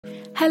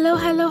Hello,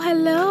 hello,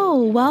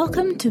 hello.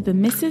 Welcome to the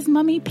Mrs.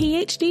 Mummy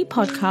PhD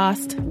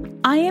podcast.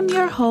 I am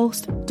your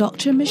host,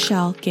 Dr.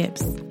 Michelle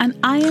Gibbs, and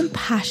I am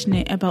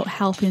passionate about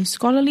helping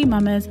scholarly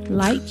mamas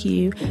like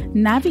you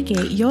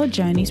navigate your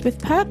journeys with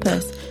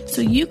purpose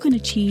so you can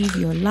achieve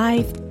your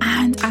life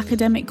and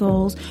academic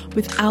goals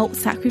without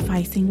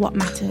sacrificing what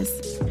matters.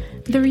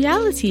 The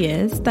reality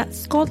is that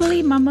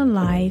scholarly mama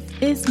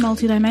life is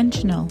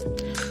multidimensional.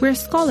 We're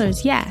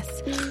scholars, yes,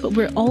 but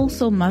we're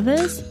also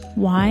mothers,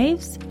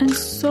 wives, and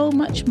so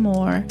much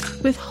more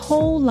with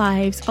whole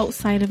lives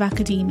outside of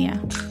academia.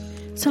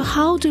 So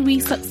how do we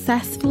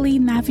successfully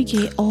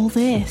navigate all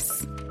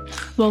this?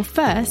 Well,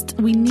 first,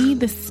 we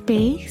need the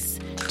space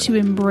to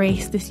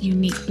embrace this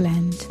unique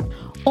blend.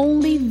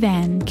 Only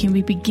then can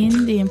we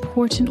begin the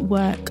important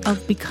work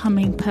of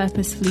becoming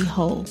purposefully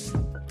whole.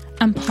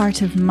 And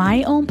part of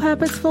my own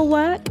purposeful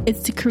work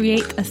is to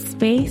create a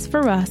space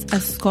for us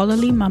as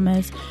scholarly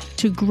mamas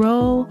to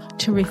grow,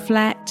 to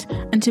reflect,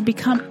 and to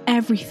become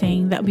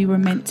everything that we were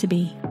meant to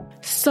be.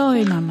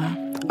 So,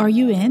 mama, are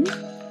you in?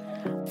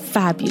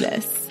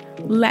 Fabulous.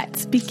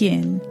 Let's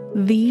begin.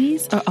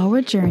 These are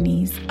our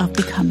journeys of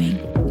becoming.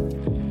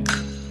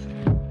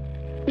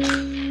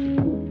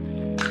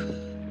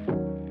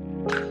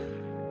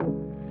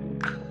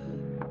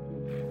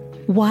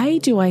 Why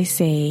do I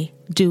say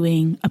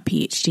doing a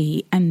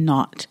PhD and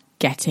not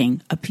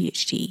getting a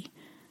PhD?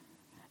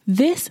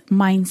 This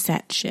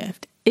mindset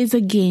shift is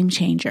a game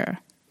changer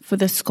for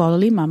the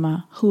scholarly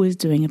mama who is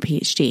doing a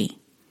PhD.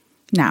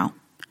 Now,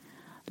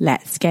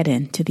 let's get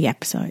into the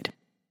episode.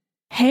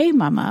 Hey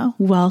mama,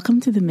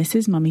 welcome to the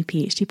Mrs. Mummy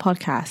PhD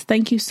podcast.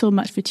 Thank you so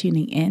much for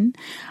tuning in.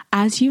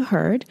 As you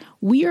heard,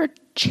 we are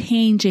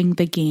changing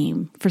the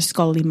game for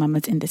scholarly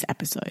mamas in this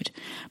episode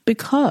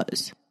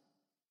because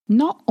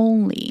not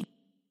only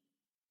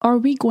are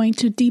we going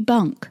to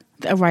debunk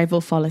the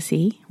arrival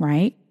fallacy,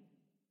 right?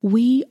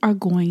 We are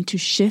going to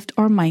shift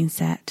our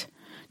mindset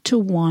to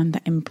one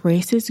that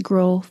embraces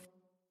growth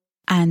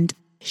and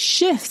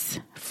shifts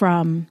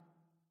from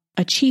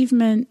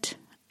achievement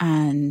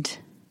and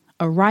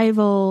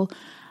arrival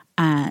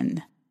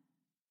and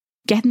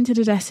getting to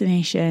the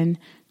destination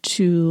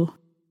to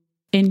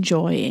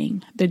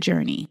enjoying the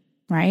journey,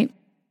 right?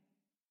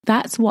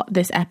 That's what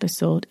this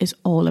episode is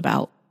all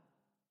about.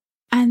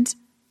 And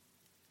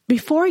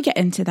before I get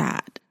into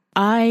that,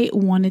 I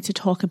wanted to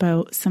talk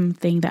about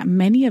something that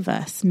many of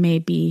us may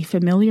be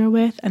familiar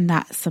with, and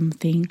that's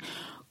something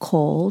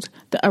called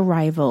the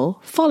arrival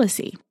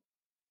fallacy.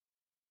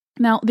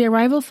 Now, the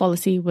arrival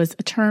fallacy was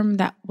a term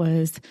that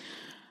was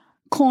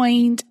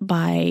coined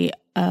by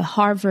a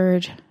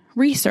Harvard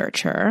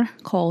researcher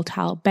called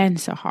Tal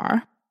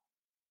Ben-Sahar.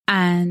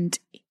 And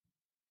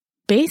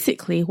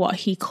basically what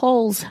he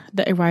calls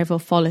the arrival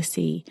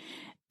fallacy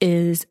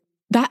is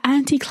that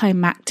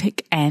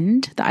anticlimactic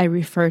end that I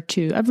referred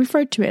to. I've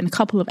referred to it in a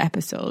couple of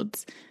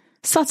episodes,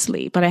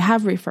 subtly, but I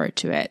have referred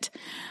to it.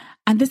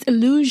 And this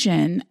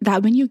illusion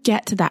that when you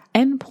get to that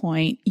end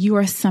point, you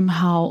are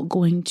somehow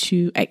going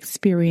to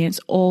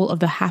experience all of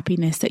the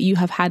happiness that you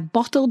have had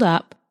bottled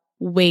up,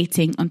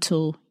 waiting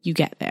until you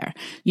get there.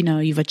 You know,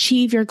 you've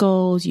achieved your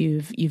goals,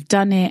 you've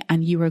done it,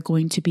 and you are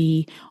going to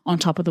be on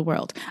top of the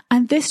world.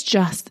 And this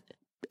just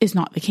is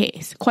not the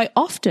case. Quite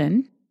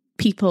often,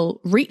 people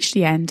reach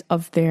the end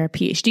of their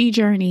PhD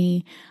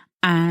journey.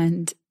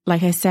 And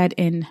like I said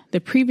in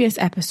the previous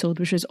episode,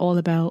 which was all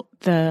about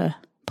the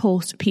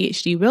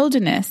post-PhD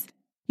wilderness,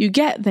 you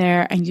get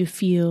there and you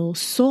feel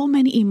so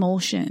many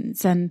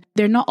emotions and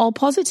they're not all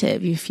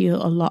positive. You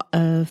feel a lot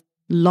of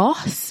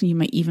loss. You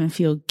might even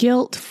feel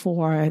guilt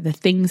for the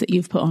things that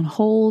you've put on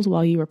hold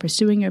while you were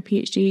pursuing your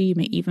PhD. You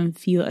may even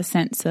feel a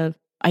sense of,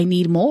 I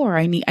need more.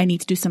 I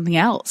need to do something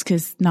else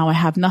because now I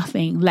have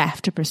nothing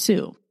left to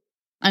pursue.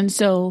 And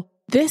so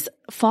this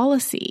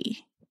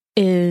fallacy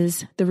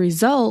is the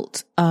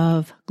result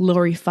of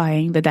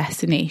glorifying the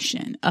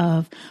destination,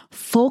 of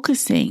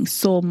focusing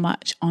so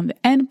much on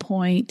the end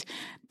point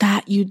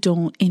that you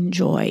don't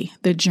enjoy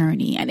the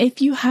journey. And if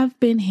you have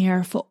been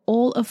here for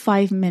all of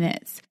 5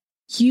 minutes,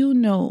 you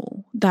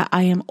know that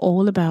I am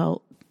all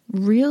about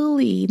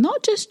really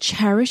not just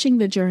cherishing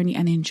the journey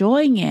and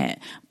enjoying it,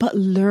 but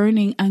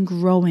learning and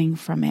growing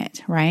from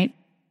it, right?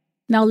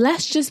 Now,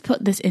 let's just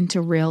put this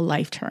into real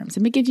life terms.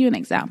 Let me give you an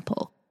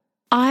example.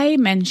 I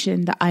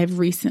mentioned that I've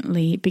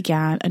recently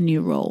began a new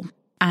role.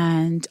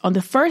 And on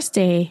the first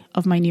day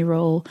of my new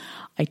role,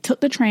 I took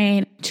the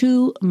train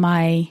to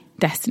my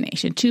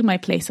destination, to my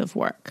place of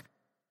work.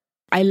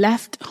 I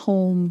left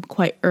home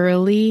quite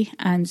early.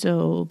 And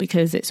so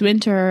because it's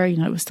winter, it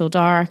was still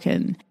dark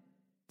and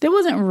there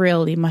wasn't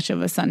really much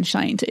of a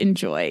sunshine to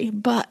enjoy.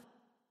 But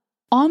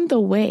on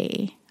the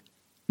way,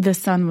 the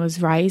sun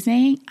was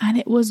rising and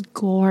it was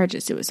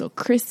gorgeous. It was so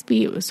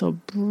crispy. It was so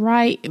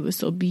bright. It was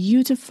so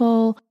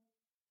beautiful.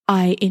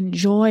 I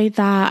enjoyed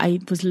that. I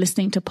was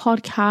listening to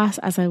podcasts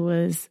as I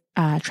was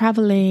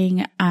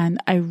traveling, and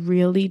I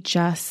really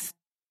just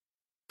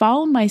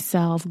found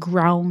myself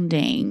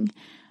grounding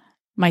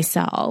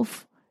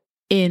myself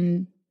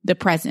in the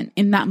present,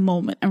 in that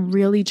moment, and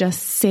really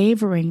just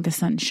savoring the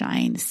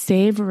sunshine,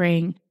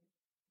 savoring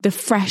the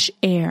fresh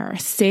air,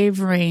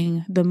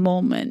 savoring the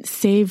moment,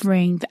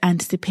 savoring the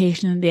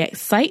anticipation and the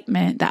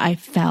excitement that I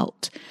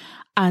felt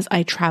as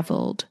I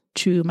traveled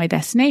to my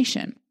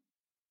destination.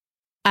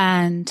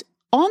 And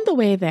on the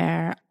way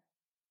there,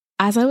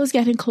 as I was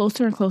getting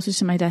closer and closer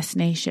to my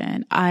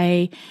destination,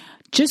 I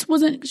just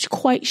wasn't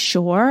quite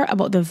sure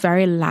about the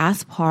very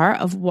last part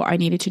of what I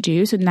needed to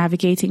do. So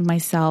navigating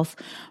myself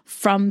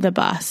from the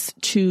bus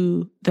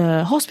to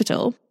the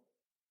hospital.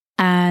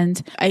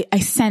 And I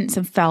sensed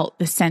and felt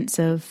the sense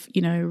of,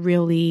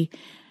 really,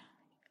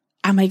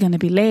 am I going to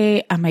be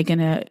late? Am I going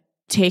to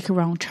take a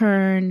wrong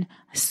turn?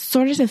 I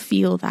started to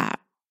feel that.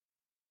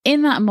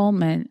 In that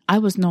moment, I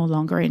was no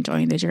longer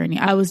enjoying the journey.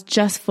 I was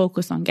just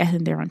focused on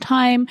getting there on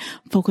time,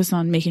 focused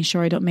on making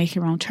sure I don't make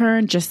a wrong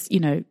turn, just,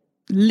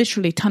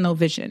 literally tunnel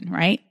vision,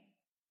 right?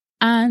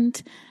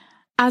 And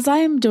as I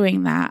am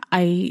doing that,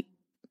 I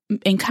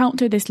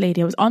encountered this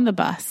lady. I was on the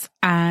bus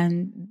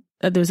and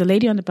there was a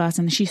lady on the bus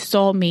and she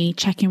saw me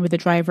checking with the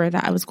driver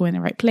that I was going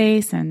the right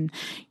place and,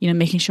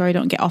 making sure I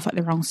don't get off at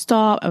the wrong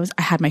stop.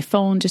 I had my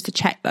phone just to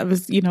check that I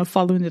was,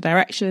 following the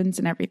directions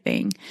and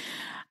everything.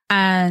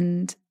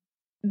 And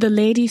the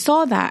lady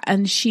saw that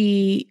and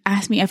she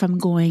asked me if I'm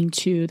going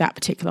to that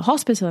particular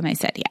hospital. And I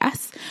said,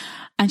 yes.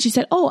 And she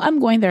said, oh, I'm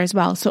going there as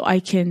well. So I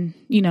can,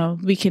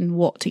 we can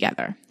walk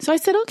together. So I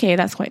said, okay,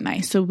 that's quite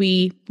nice. So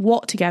we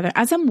walked together.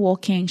 As I'm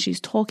walking, she's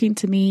talking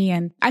to me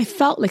and I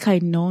felt like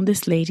I'd known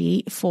this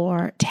lady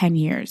for 10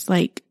 years.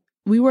 Like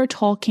we were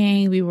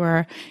talking, we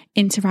were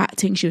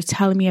interacting. She was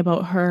telling me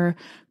about her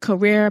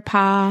career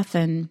path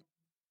and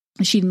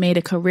she'd made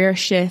a career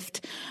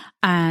shift.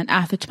 And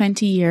after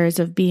 20 years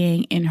of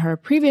being in her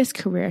previous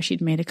career,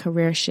 she'd made a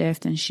career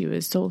shift and she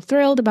was so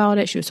thrilled about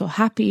it. She was so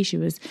happy. She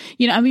was,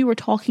 and we were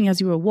talking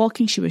as we were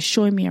walking. She was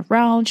showing me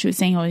around. She was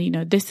saying,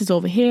 oh, this is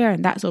over here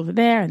and that's over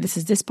there. And this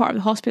is this part of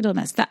the hospital and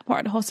that's that part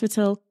of the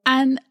hospital.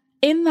 And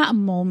in that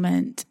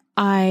moment,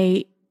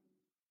 I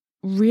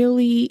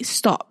really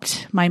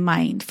stopped my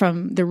mind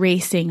from the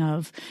racing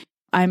of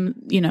I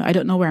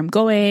don't know where I'm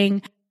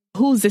going.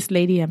 Who's this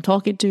lady I'm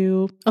talking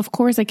to? Of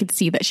course, I could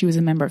see that she was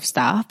a member of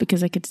staff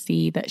because I could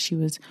see that she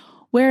was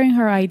wearing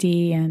her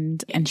ID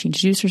and she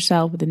introduced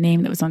herself with the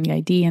name that was on the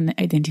ID and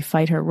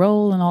identified her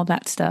role and all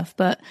that stuff.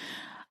 But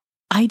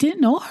I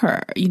didn't know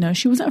her.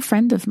 She wasn't a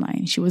friend of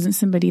mine. She wasn't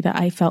somebody that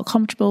I felt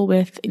comfortable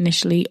with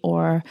initially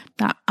or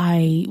that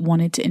I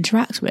wanted to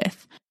interact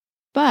with.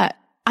 But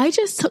I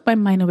just took my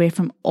mind away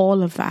from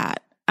all of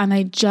that. And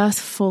I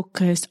just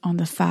focused on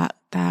the fact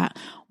that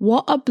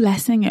what a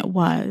blessing it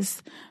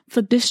was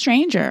for this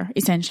stranger,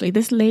 essentially,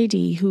 this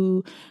lady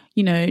who,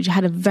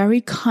 had a very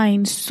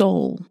kind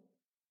soul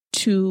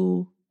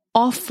to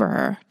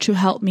offer to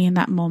help me in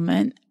that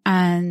moment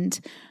and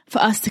for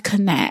us to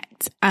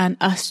connect and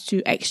us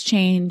to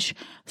exchange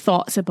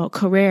thoughts about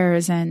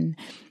careers and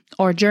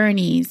our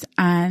journeys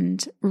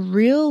and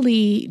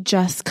really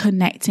just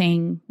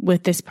connecting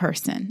with this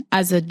person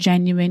as a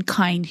genuine,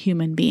 kind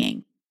human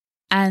being.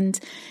 And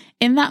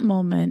in that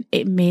moment,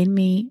 it made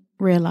me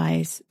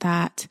realize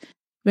that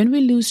when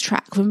we lose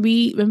track, when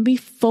we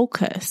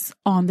focus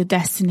on the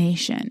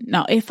destination.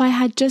 Now, if I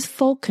had just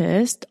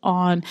focused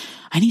on,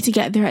 I need to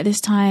get there at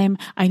this time,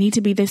 I need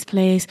to be this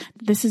place,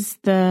 this is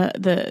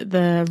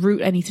the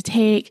route I need to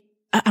take,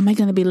 am I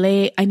going to be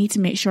late? I need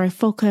to make sure I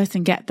focus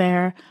and get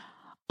there.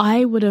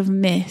 I would have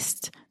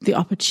missed the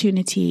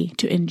opportunity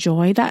to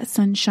enjoy that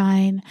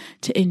sunshine,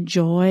 to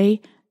enjoy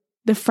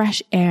the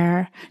fresh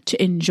air,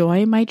 to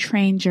enjoy my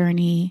train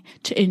journey,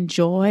 to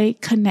enjoy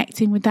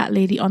connecting with that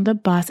lady on the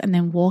bus and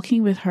then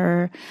walking with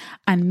her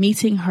and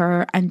meeting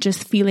her and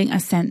just feeling a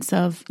sense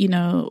of,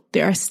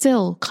 there are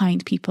still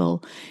kind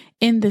people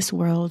in this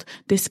world,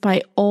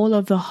 despite all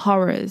of the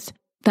horrors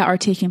that are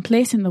taking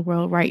place in the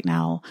world right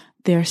now.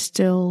 There are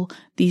still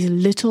these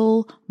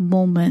little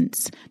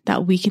moments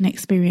that we can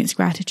experience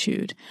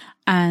gratitude.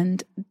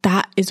 And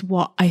that is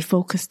what I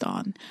focused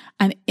on.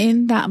 And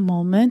in that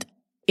moment,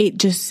 it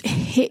just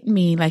hit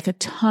me like a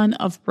ton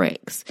of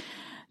bricks.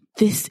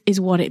 This is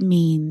what it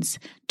means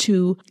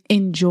to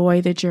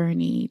enjoy the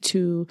journey,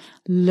 to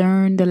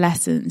learn the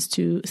lessons,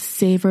 to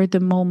savor the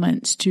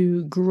moments,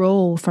 to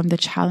grow from the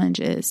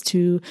challenges,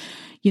 to,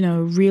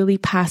 really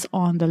pass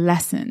on the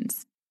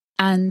lessons.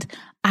 And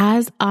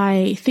as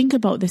I think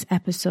about this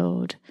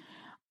episode,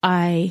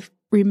 I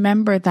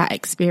remember that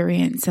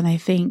experience. And I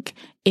think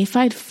if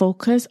I'd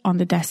focused on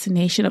the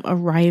destination of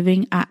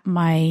arriving at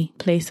my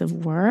place of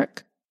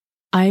work,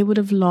 I would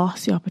have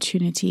lost the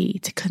opportunity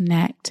to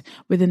connect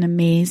with an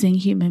amazing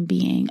human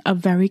being, a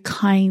very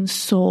kind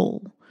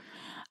soul.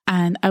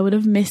 And I would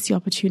have missed the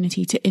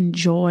opportunity to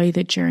enjoy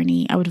the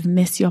journey. I would have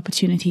missed the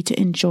opportunity to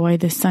enjoy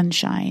the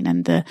sunshine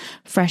and the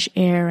fresh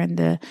air and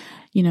the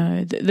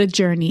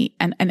journey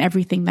and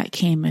everything that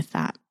came with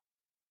that.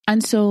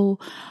 And so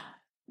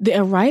the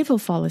arrival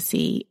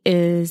fallacy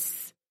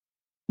is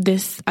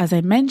this, as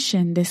I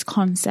mentioned, this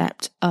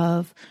concept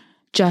of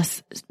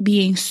just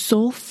being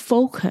so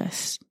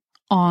focused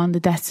on the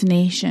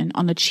destination,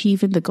 on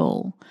achieving the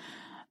goal,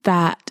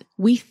 that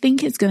we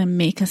think it's going to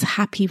make us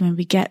happy when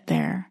we get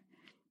there,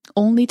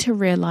 only to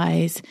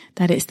realize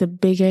that it's the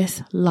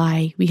biggest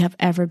lie we have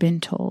ever been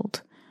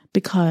told.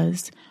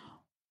 Because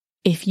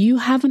if you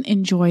haven't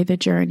enjoyed the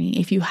journey,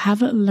 if you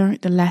haven't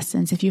learned the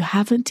lessons, if you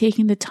haven't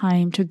taken the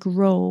time to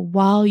grow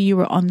while you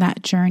were on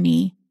that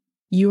journey,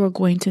 you are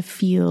going to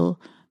feel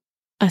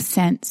a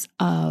sense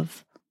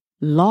of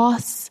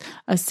loss,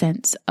 a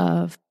sense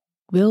of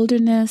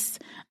wilderness,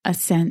 a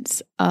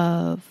sense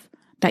of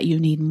that you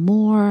need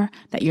more,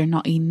 that you're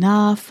not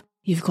enough,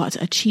 you've got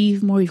to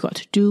achieve more, you've got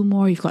to do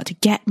more, you've got to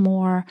get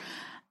more.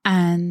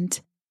 And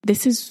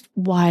this is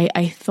why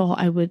I thought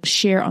I would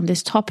share on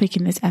this topic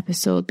in this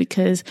episode,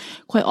 because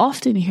quite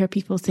often you hear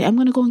people say, I'm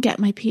going to go and get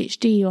my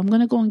PhD, or I'm going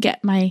to go and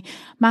get my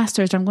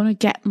master's, or I'm going to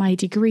get my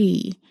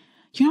degree.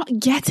 You're not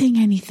getting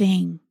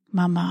anything,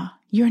 mama.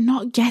 You're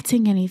not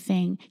getting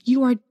anything.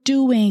 You are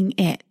doing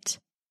it.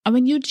 And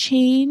when you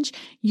change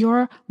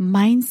your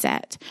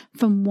mindset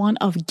from one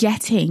of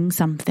getting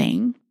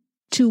something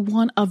to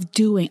one of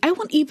doing, I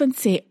won't even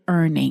say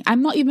earning.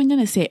 I'm not even going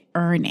to say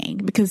earning,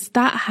 because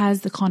that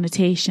has the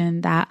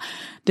connotation that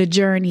the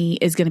journey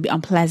is going to be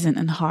unpleasant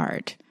and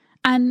hard.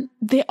 And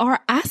there are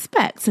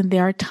aspects and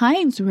there are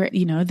times where,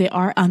 there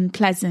are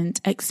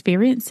unpleasant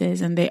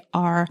experiences and there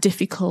are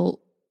difficult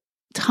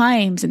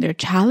times and there are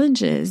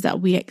challenges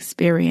that we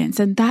experience.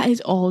 And that is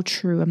all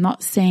true. I'm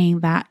not saying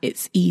that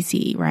it's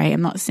easy, right?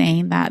 I'm not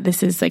saying that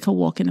this is like a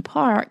walk in the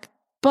park.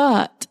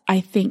 But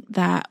I think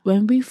that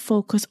when we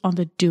focus on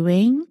the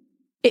doing,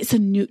 it's a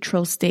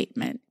neutral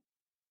statement.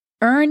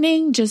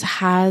 Earning just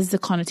has the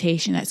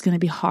connotation that it's going to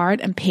be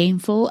hard and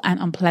painful and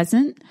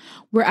unpleasant,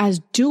 whereas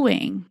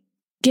doing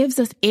gives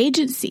us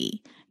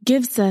agency,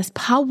 gives us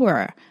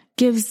power,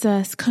 gives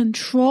us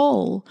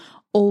control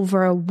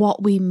over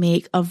what we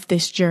make of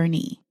this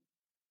journey.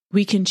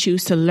 We can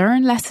choose to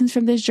learn lessons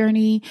from this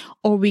journey,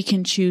 or we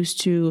can choose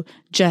to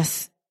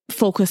just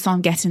focus on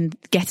getting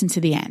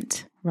to the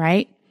end,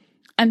 right?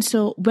 And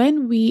so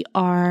when we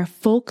are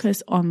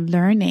focused on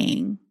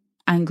learning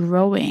and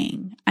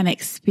growing and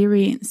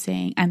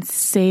experiencing and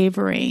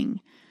savoring,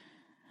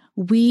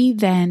 we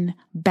then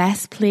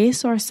best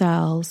place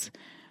ourselves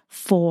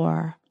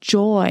for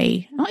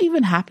joy, not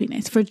even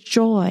happiness, for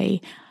joy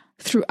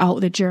throughout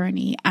the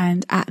journey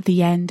and at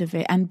the end of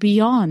it and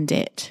beyond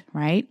it,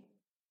 right?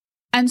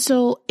 And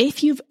so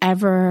if you've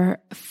ever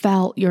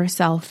felt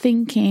yourself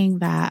thinking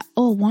that,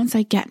 oh, once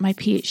I get my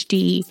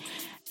PhD,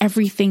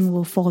 everything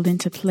will fall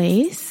into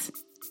place.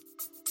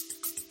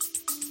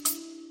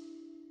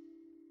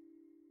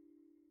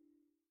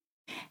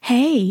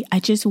 Hey, I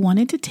just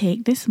wanted to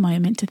take this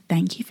moment to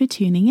thank you for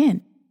tuning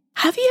in.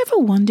 Have you ever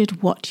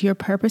wondered what your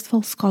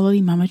purposeful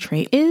scholarly mama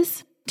trait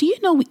is? Do you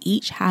know we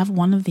each have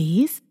one of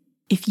these?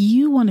 If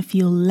you want to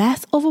feel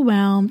less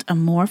overwhelmed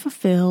and more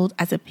fulfilled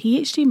as a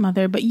PhD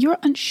mother, but you're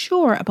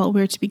unsure about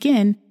where to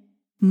begin,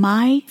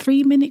 my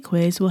 3-minute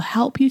quiz will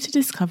help you to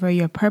discover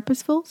your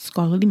purposeful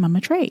scholarly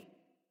mama trait.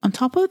 On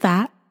top of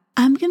that,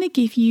 I'm going to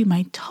give you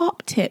my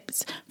top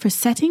tips for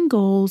setting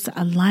goals that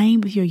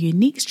align with your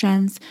unique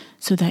strengths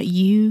so that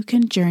you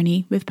can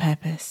journey with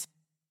purpose.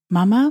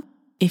 Mama,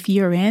 if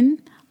you're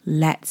in,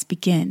 let's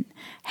begin.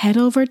 Head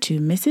over to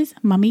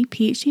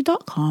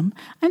mrsmummyphd.com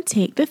and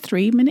take the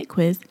 3-minute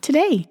quiz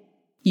today.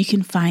 You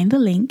can find the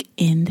link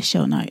in the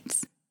show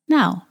notes.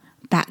 Now,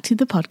 back to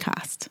the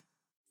podcast.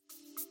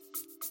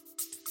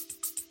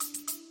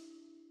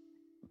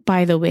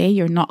 By the way,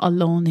 you're not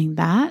alone in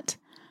that,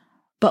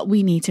 but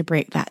we need to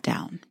break that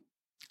down.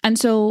 And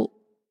so,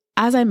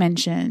 as I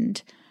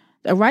mentioned,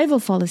 the arrival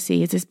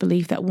fallacy is this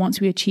belief that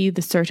once we achieve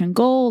the certain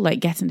goal,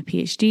 like getting the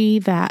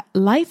PhD, that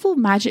life will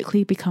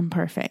magically become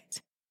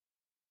perfect.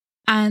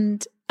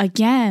 And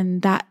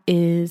again, that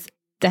is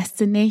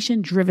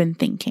destination-driven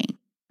thinking,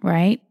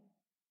 right?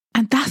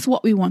 And that's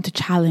what we want to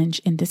challenge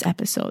in this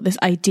episode, this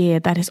idea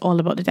that it's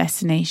all about the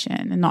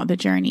destination and not the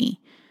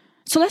journey.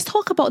 So let's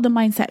talk about the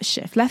mindset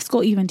shift. Let's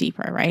go even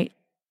deeper, right?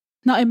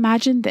 Now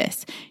imagine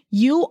this.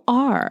 You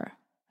are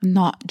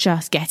not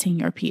just getting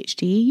your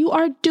PhD, you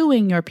are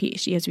doing your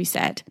PhD, as we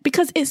said,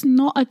 because it's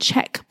not a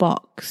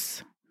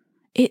checkbox.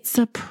 It's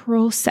a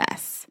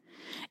process.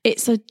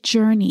 It's a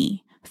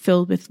journey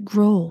filled with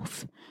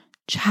growth,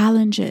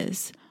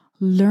 challenges,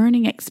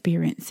 learning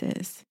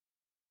experiences,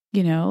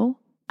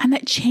 and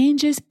it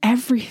changes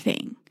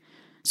everything.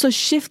 So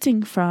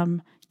shifting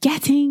from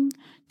getting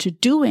to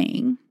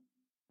doing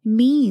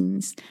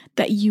means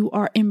that you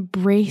are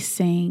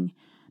embracing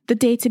the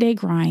day-to-day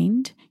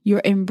grind,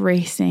 you're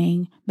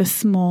embracing the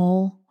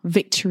small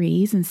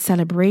victories and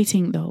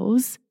celebrating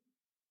those.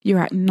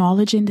 You're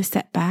acknowledging the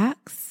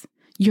setbacks.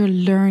 You're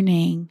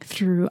learning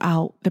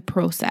throughout the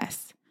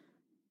process,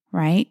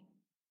 right?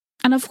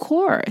 And of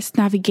course,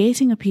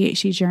 navigating a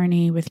PhD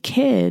journey with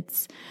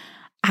kids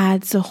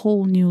adds a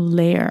whole new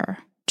layer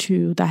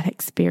to that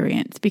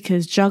experience,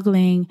 because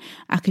juggling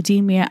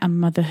academia and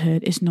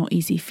motherhood is no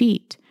easy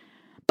feat.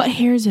 But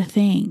here's the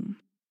thing.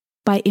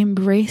 By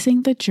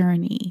embracing the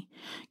journey,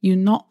 you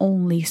not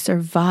only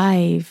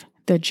survive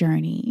the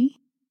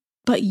journey,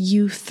 but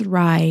you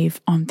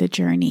thrive on the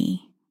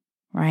journey,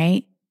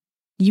 right?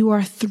 You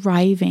are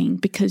thriving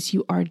because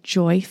you are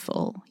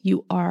joyful.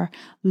 You are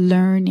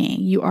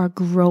learning. You are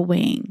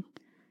growing.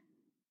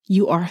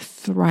 You are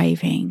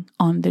thriving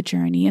on the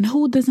journey. And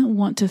who doesn't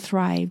want to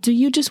thrive? Do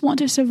you just want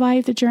to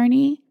survive the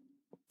journey?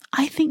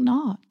 I think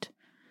not.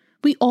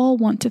 We all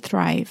want to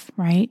thrive,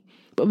 right?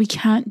 But we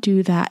can't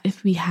do that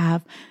if we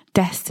have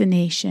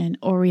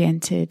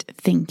destination-oriented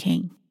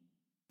thinking.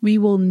 We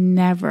will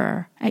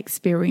never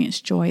experience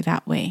joy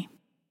that way.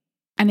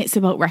 And it's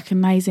about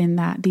recognizing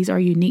that these are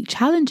unique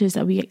challenges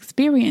that we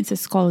experience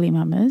as scholarly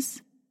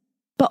mamas,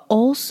 but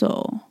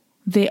also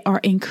they are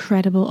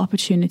incredible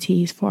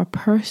opportunities for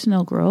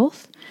personal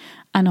growth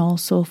and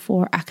also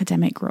for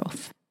academic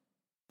growth.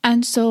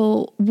 And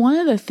so one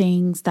of the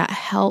things that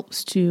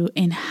helps to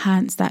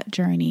enhance that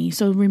journey,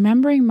 so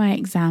remembering my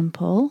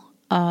example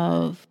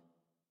of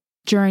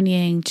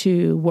journeying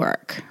to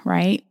work,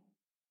 right?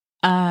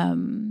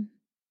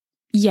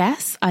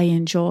 Yes, I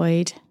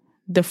enjoyed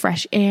the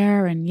fresh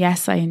air, and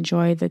yes, I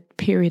enjoyed the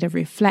period of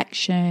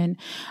reflection.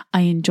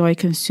 I enjoyed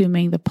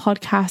consuming the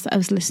podcast I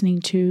was listening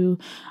to.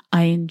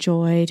 I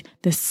enjoyed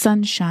the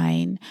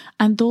sunshine,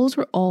 and those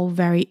were all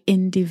very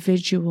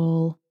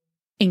individual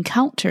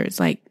encounters.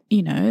 Like,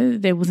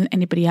 there wasn't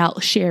anybody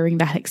else sharing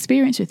that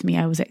experience with me.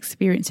 I was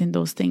experiencing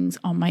those things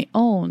on my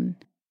own.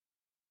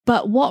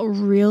 But what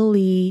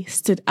really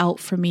stood out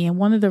for me, and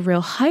one of the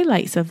real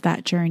highlights of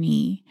that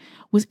journey,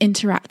 was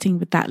interacting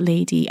with that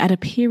lady at a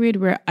period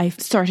where I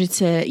started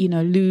to,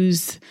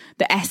 lose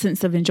the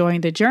essence of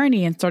enjoying the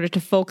journey and started to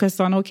focus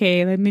on,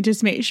 okay, let me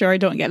just make sure I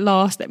don't get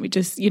lost. Let me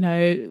just,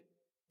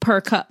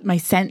 perk up my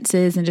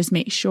senses and just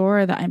make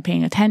sure that I'm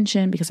paying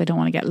attention because I don't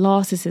want to get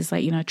lost. This is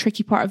like, a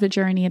tricky part of the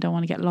journey. I don't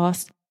want to get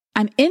lost.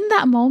 And in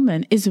that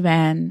moment is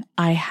when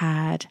I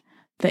had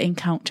the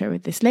encounter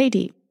with this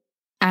lady.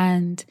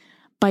 And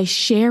by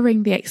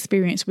sharing the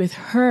experience with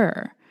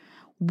her,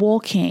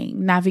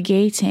 walking,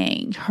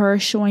 navigating, her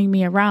showing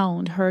me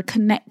around, her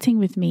connecting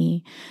with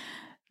me,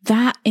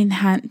 that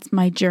enhanced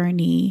my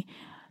journey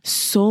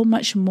so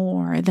much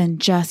more than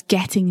just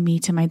getting me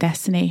to my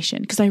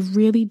destination, because I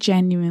really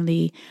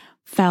genuinely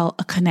felt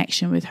a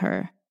connection with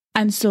her.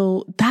 And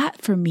so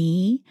that for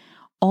me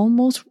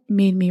almost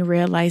made me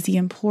realize the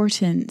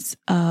importance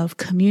of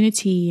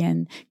community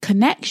and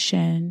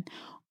connection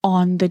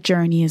on the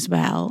journey as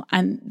well,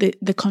 and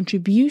the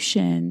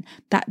contribution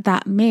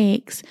that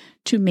makes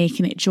to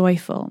making it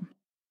joyful.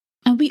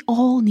 And we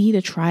all need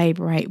a tribe,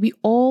 right? We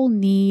all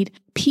need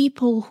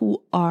people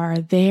who are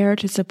there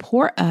to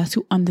support us,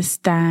 who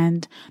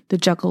understand the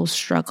juggle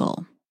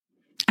struggle.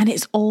 And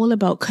it's all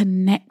about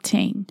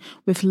connecting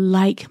with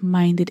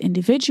like-minded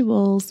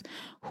individuals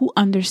who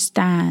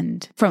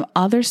understand, from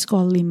other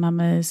scholarly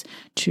mamas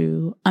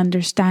to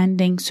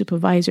understanding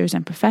supervisors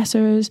and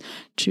professors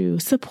to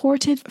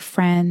supportive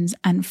friends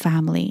and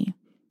family.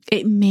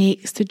 It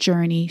makes the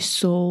journey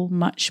so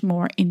much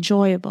more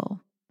enjoyable.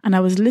 And I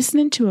was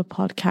listening to a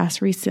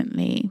podcast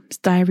recently, it's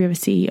Diary of a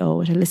CEO,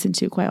 which I listen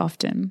to quite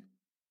often.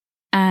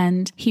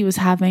 And he was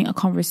having a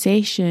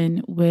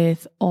conversation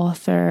with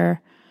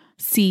author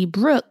C.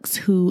 Brooks,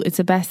 who is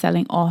a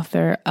best-selling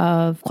author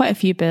of quite a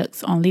few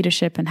books on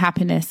leadership and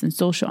happiness and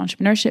social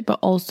entrepreneurship, but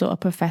also a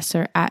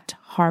professor at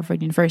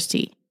Harvard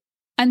University.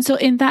 And so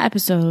in that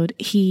episode,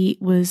 he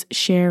was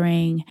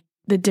sharing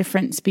the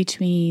difference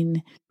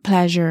between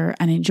pleasure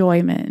and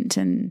enjoyment.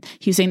 And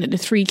he was saying that the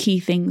three key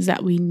things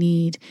that we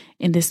need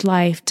in this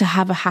life to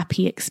have a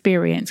happy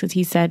experience, because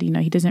he said,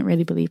 he doesn't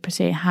really believe per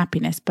se in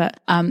happiness, but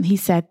he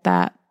said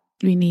that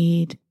we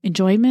need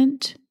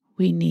enjoyment,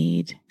 we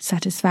need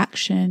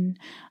satisfaction,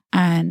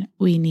 and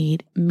we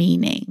need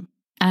meaning.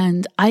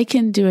 And I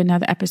can do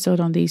another episode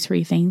on these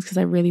three things because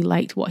I really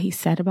liked what he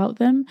said about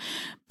them.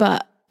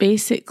 But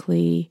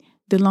basically,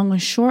 the long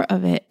and short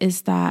of it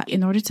is that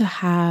in order to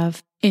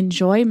have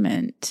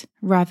enjoyment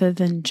rather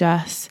than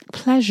just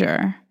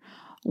pleasure,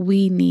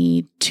 we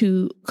need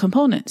two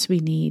components. We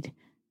need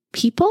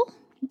people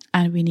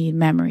and we need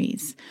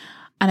memories.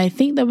 And I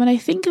think that when I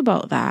think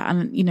about that,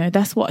 and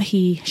that's what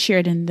he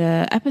shared in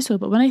the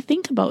episode, but when I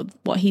think about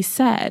what he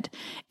said,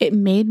 it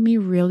made me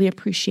really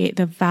appreciate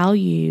the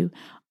value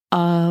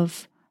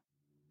of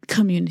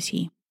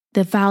community,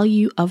 the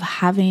value of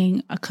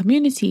having a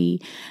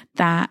community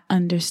that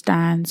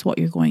understands what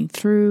you're going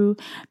through,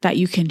 that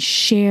you can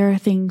share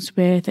things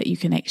with, that you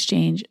can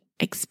exchange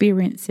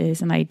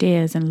experiences and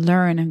ideas and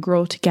learn and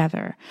grow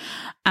together.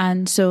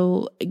 And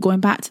so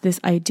going back to this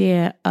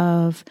idea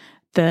of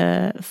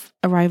the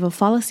arrival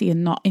fallacy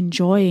and not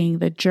enjoying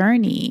the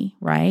journey,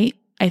 right?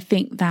 I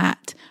think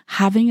that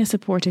having a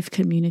supportive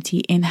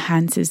community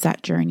enhances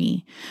that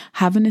journey.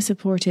 Having a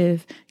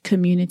supportive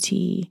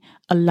community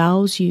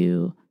allows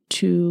you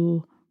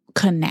to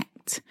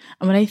connect.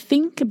 And when I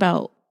think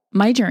about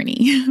my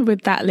journey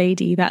with that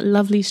lady, that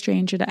lovely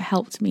stranger that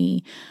helped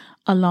me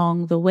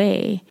along the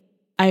way,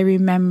 I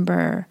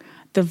remember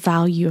the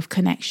value of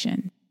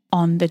connection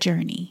on the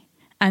journey.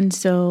 And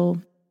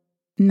so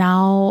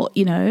now,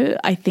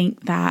 I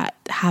think that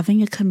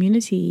having a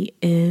community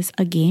is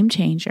a game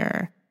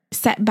changer.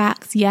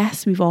 Setbacks,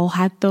 yes, we've all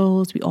had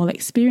those. We all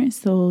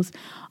experienced those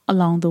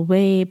along the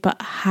way,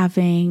 but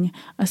having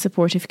a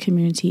supportive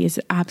community is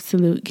an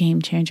absolute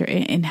game changer.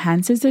 It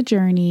enhances the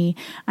journey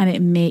and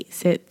it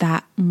makes it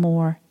that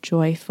more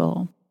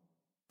joyful.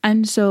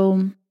 And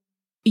so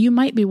you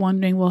might be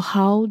wondering, well,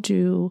 how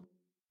do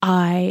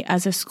I,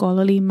 as a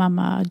scholarly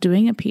mama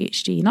doing a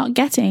PhD, not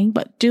getting,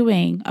 but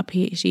doing a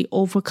PhD,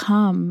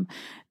 overcome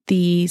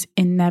these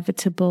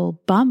inevitable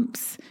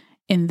bumps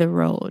in the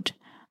road?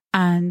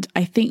 And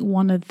I think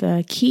one of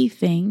the key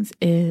things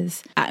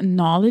is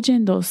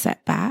acknowledging those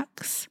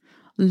setbacks,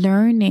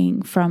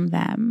 learning from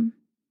them,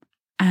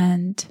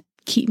 and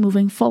keep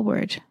moving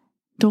forward.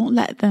 Don't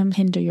let them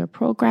hinder your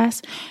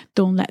progress.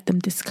 Don't let them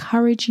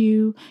discourage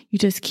you. You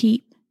just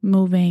keep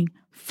moving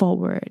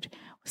forward,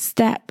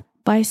 step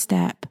by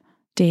step,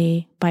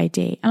 day by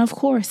day. And of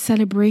course,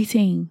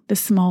 celebrating the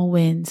small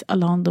wins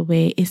along the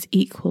way is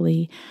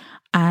equally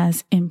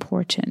as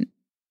important.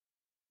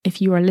 If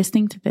you are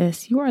listening to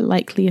this, you are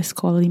likely a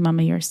scholarly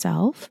mama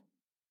yourself.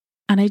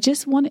 And I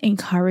just want to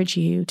encourage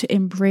you to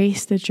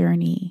embrace the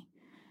journey,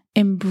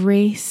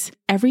 embrace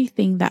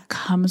everything that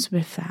comes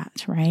with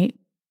that, right?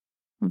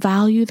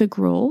 Value the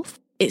growth.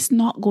 It's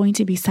not going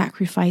to be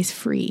sacrifice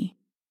free.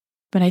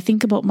 When I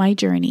think about my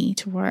journey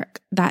to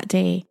work that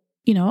day,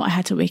 I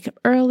had to wake up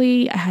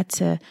early. I had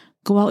to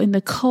go out in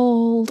the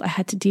cold. I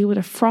had to deal with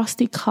a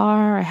frosty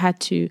car. I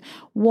had to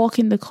walk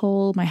in the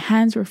cold. My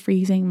hands were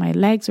freezing. My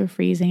legs were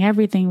freezing.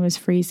 Everything was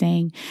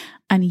freezing.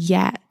 And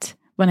yet,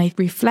 when I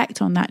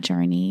reflect on that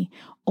journey,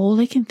 all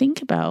I can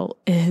think about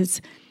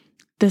is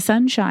the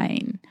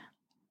sunshine,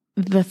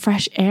 the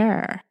fresh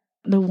air,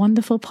 the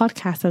wonderful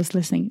podcast I was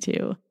listening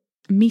to,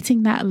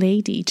 meeting that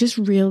lady, just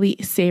really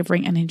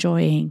savoring and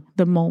enjoying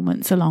the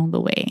moments along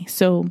the way.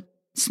 So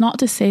it's not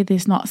to say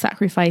there's not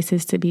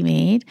sacrifices to be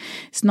made.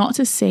 It's not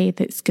to say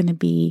that it's going to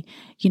be,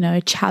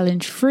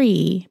 challenge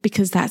free,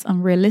 because that's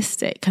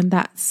unrealistic. And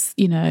that's,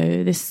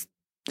 this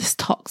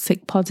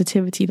toxic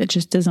positivity that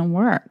just doesn't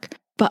work.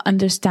 But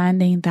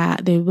understanding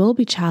that there will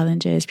be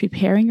challenges,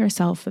 preparing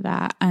yourself for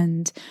that,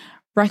 and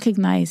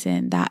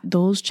recognizing that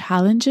those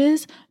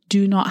challenges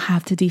do not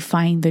have to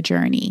define the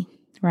journey,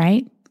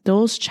 right?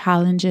 Those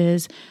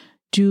challenges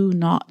do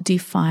not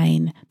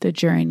define the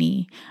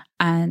journey.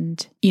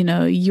 And,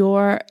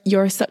 your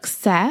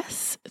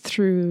success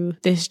through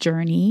this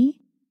journey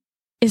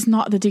is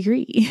not the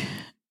degree.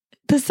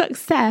 The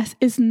success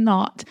is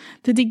not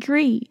the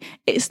degree.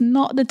 It's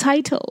not the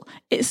title.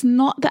 It's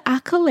not the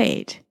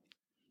accolade.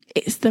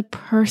 It's the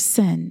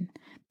person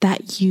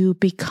that you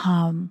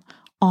become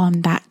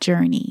on that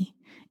journey.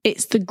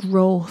 It's the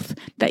growth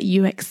that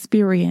you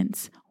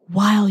experience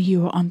while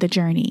you are on the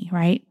journey,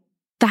 right?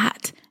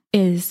 That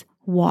is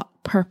what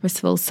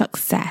purposeful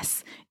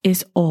success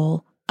is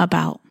all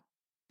about.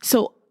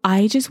 So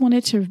I just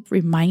wanted to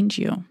remind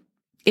you,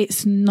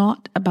 it's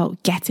not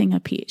about getting a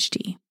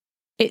PhD.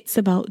 It's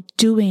about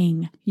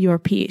doing your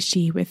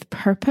PhD with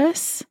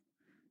purpose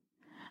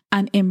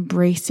and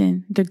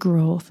embracing the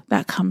growth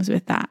that comes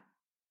with that.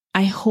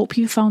 I hope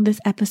you found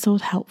this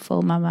episode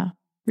helpful, Mama.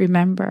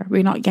 Remember,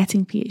 we're not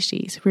getting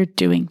PhDs, we're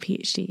doing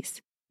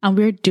PhDs, and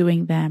we're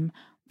doing them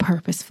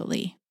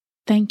purposefully.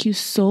 Thank you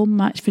so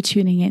much for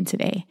tuning in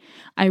today.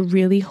 I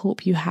really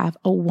hope you have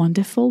a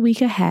wonderful week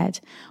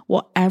ahead.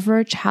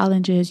 Whatever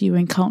challenges you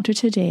encounter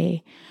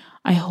today,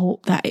 I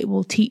hope that it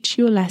will teach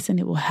you a lesson.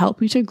 It will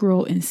help you to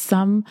grow in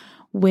some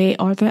way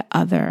or the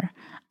other,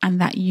 and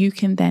that you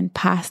can then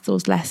pass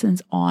those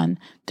lessons on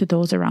to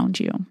those around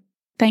you.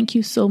 Thank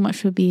you so much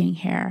for being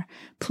here.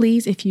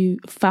 Please, if you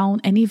found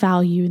any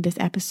value in this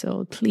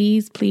episode,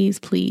 please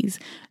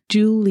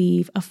do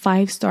leave a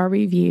 5-star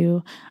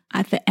review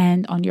at the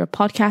end on your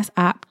podcast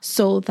app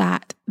so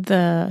that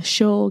the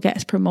show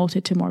gets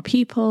promoted to more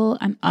people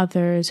and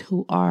others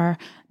who are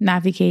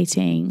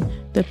navigating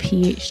the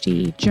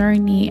PhD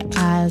journey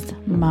as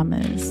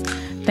mamas.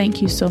 Thank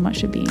you so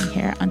much for being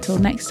here. Until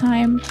next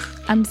time,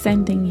 I'm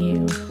sending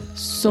you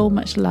so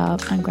much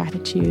love and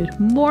gratitude,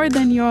 more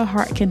than your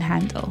heart can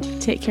handle.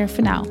 Take care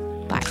for now.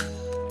 Bye.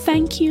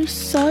 Thank you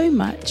so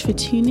much for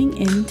tuning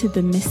in to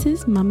the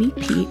Mrs. Mummy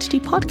PhD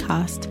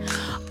podcast.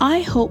 I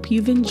hope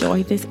you've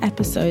enjoyed this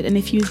episode, and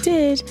if you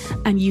did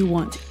and you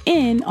want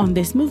in on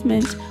this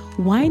movement,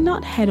 why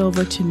not head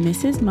over to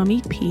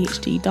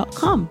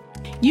mrsmummyphd.com.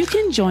 You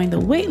can join the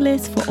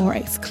waitlist for our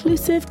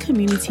exclusive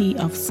community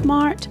of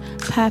smart,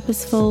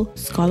 purposeful,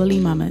 scholarly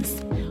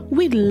mamas.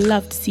 We'd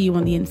love to see you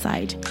on the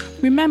inside.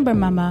 Remember,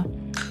 Mama,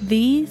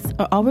 these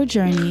are our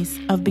journeys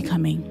of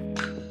becoming.